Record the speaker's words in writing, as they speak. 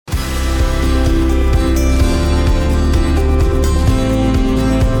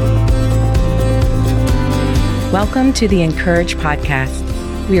Welcome to the Encourage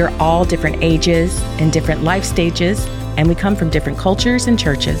podcast. We are all different ages and different life stages, and we come from different cultures and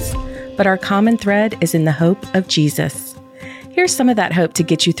churches. But our common thread is in the hope of Jesus. Here's some of that hope to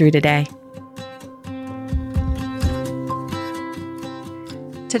get you through today.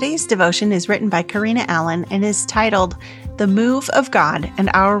 Today's devotion is written by Karina and is titled, The Move of God and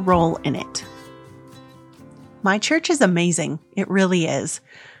Our Role in It. My church is amazing. It really is.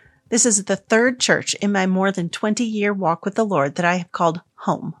 This is the third church in my more than 20-year walk with the Lord that I have called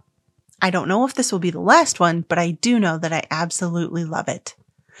home. I don't know if this will be the last one, but I do know that I absolutely love it.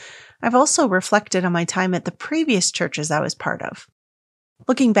 I've also reflected on my time at the previous churches I was part of.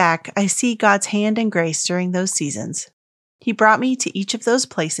 Looking back, I see God's hand and grace during those seasons. He brought me to each of those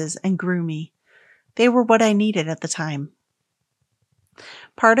places and grew me. They were what I needed at the time.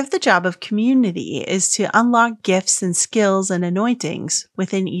 Part of the job of community is to unlock gifts and skills and anointings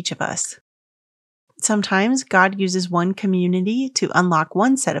within each of us. Sometimes God uses one community to unlock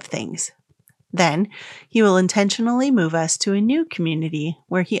one set of things. Then He will intentionally move us to a new community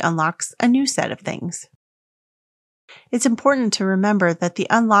where He unlocks a new set of things. It's important to remember that the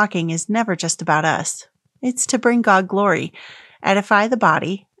unlocking is never just about us. It's to bring God glory, edify the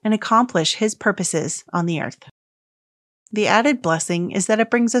body, and accomplish His purposes on the earth. The added blessing is that it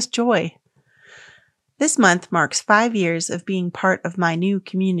brings us joy. This month marks 5 years of being part of my new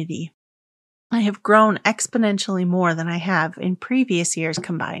community. I have grown exponentially more than I have in previous years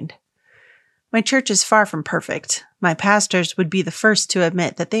combined. My church is far from perfect. My pastors would be the first to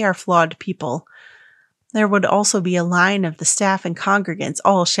admit that they are flawed people. There would also be a line of the staff and congregants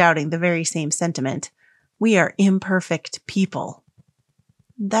all shouting the very same sentiment. We are imperfect people.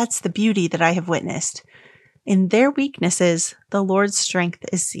 That's the beauty that I have witnessed. In their weaknesses, the Lord's strength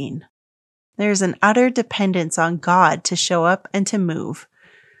is seen. There is an utter dependence on God to show up and to move.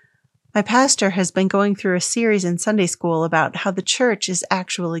 My pastor has been going through a series in Sunday school about how the church is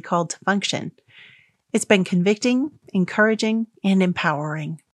actually called to function. It's been convicting, encouraging, and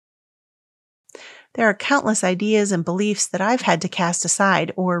empowering. There are countless ideas and beliefs that I've had to cast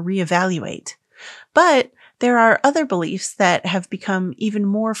aside or reevaluate. But there are other beliefs that have become even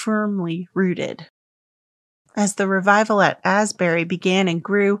more firmly rooted. As the revival at Asbury began and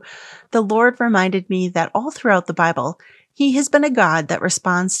grew, the Lord reminded me that all throughout the Bible, He has been a God that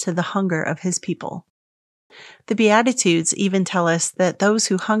responds to the hunger of His people. The Beatitudes even tell us that those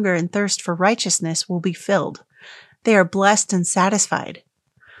who hunger and thirst for righteousness will be filled. They are blessed and satisfied.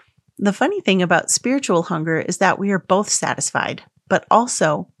 The funny thing about spiritual hunger is that we are both satisfied, but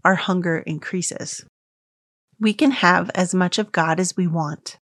also our hunger increases. We can have as much of God as we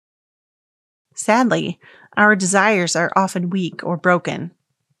want. Sadly, our desires are often weak or broken.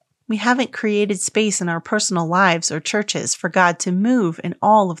 We haven't created space in our personal lives or churches for God to move in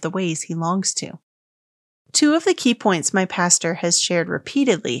all of the ways He longs to. 2 of the key points my pastor has shared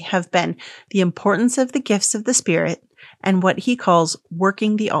repeatedly have been the importance of the gifts of the Spirit and what he calls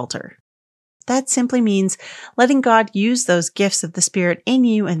working the altar. That simply means letting God use those gifts of the Spirit in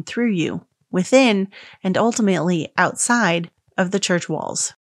you and through you, within and ultimately outside of the church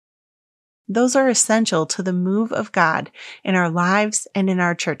walls. Those are essential to the move of God in our lives and in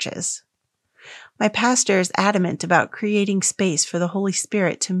our churches. My pastor is adamant about creating space for the Holy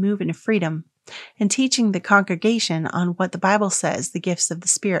Spirit to move in freedom and teaching the congregation on what the Bible says the gifts of the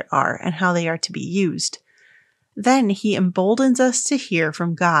Spirit are and how they are to be used. Then He emboldens us to hear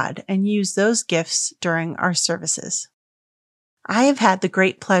from God and use those gifts during our services. I have had the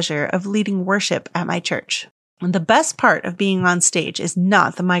great pleasure of leading worship at my church. And the best part of being on stage is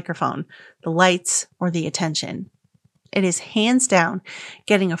not the microphone, the lights, or the attention. It is hands down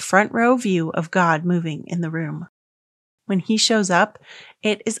getting a front row view of God moving in the room. When He shows up,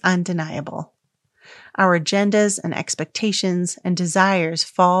 it is undeniable. Our agendas and expectations and desires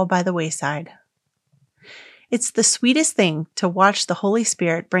fall by the wayside. It's the sweetest thing to watch the Holy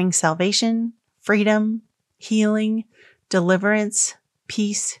Spirit bring salvation, freedom, healing, deliverance,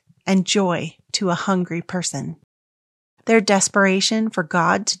 peace, and joy to a hungry person. Their desperation for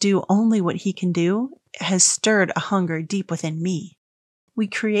God to do only what He can do has stirred a hunger deep within me. We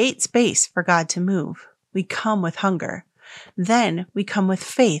create space for God to move. We come with hunger. Then we come with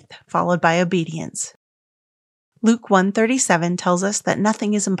faith, followed by obedience. Luke 1:37 tells us that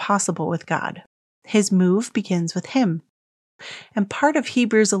nothing is impossible with God. His move begins with Him. And part of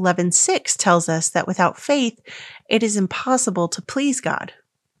Hebrews 11:6 tells us that without faith, it is impossible to please God.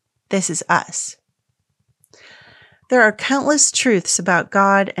 This is us. There are countless truths about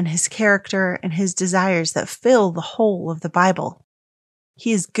God and His character and His desires that fill the whole of the Bible.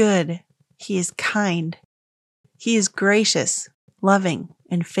 He is good. He is kind. He is gracious, loving,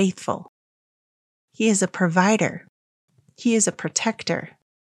 and faithful. He is a provider. He is a protector.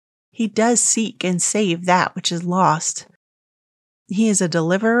 He does seek and save that which is lost. He is a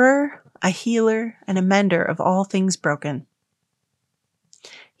deliverer, a healer, and a mender of all things broken.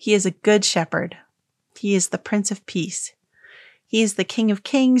 He is a good shepherd. He is the Prince of Peace. He is the King of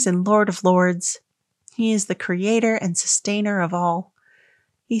Kings and Lord of Lords. He is the creator and sustainer of all.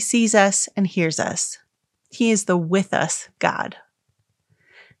 He sees us and hears us. He is the with us God.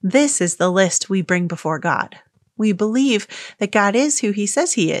 This is the list we bring before God. We believe that God is who He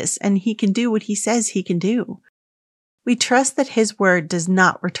says He is, and He can do what He says He can do. We trust that His word does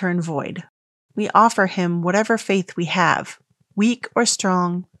not return void. We offer Him whatever faith we have, weak or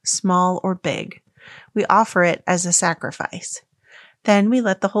strong, small or big. We offer it as a sacrifice. Then we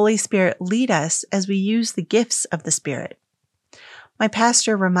let the Holy Spirit lead us as we use the gifts of the Spirit. My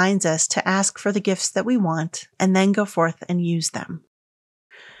pastor reminds us to ask for the gifts that we want and then go forth and use them.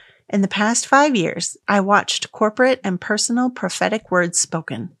 In the past 5 years, I watched corporate and personal prophetic words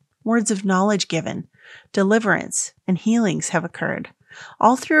spoken, words of knowledge given, deliverance, and healings have occurred,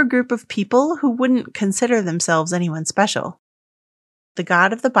 all through a group of people who wouldn't consider themselves anyone special. The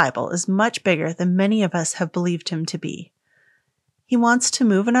God of the Bible is much bigger than many of us have believed Him to be. He wants to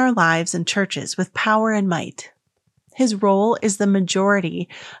move in our lives and churches with power and might. His role is the majority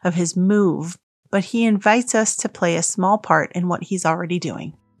of His move, but He invites us to play a small part in what He's already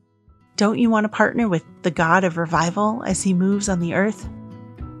doing. Don't you want to partner with the God of revival as He moves on the earth?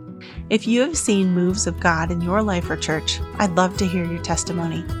 If you have seen moves of God in your life or church, I'd love to hear your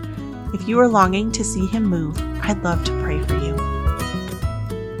testimony. If you are longing to see Him move, I'd love to pray for you.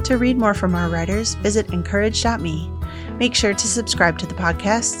 To read more from our writers, visit encourage.me. Make sure to subscribe to the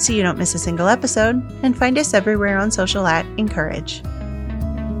podcast so you don't miss a single episode, and find us everywhere on social at Encourage.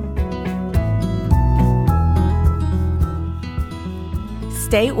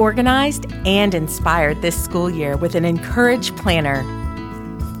 Stay organized and inspired this school year with an Encourage planner,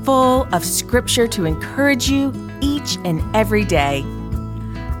 full of scripture to encourage you each and every day.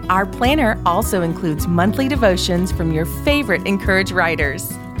 Our planner also includes monthly devotions from your favorite Encourage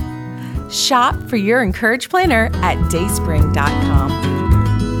writers. Shop for your Encourage planner at dayspring.com.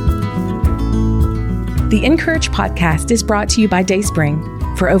 The Encourage podcast is brought to you by Dayspring.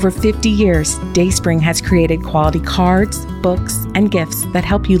 For over 50 years, Dayspring has created quality cards, books, and gifts that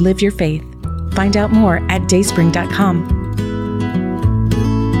help you live your faith. Find out more at dayspring.com.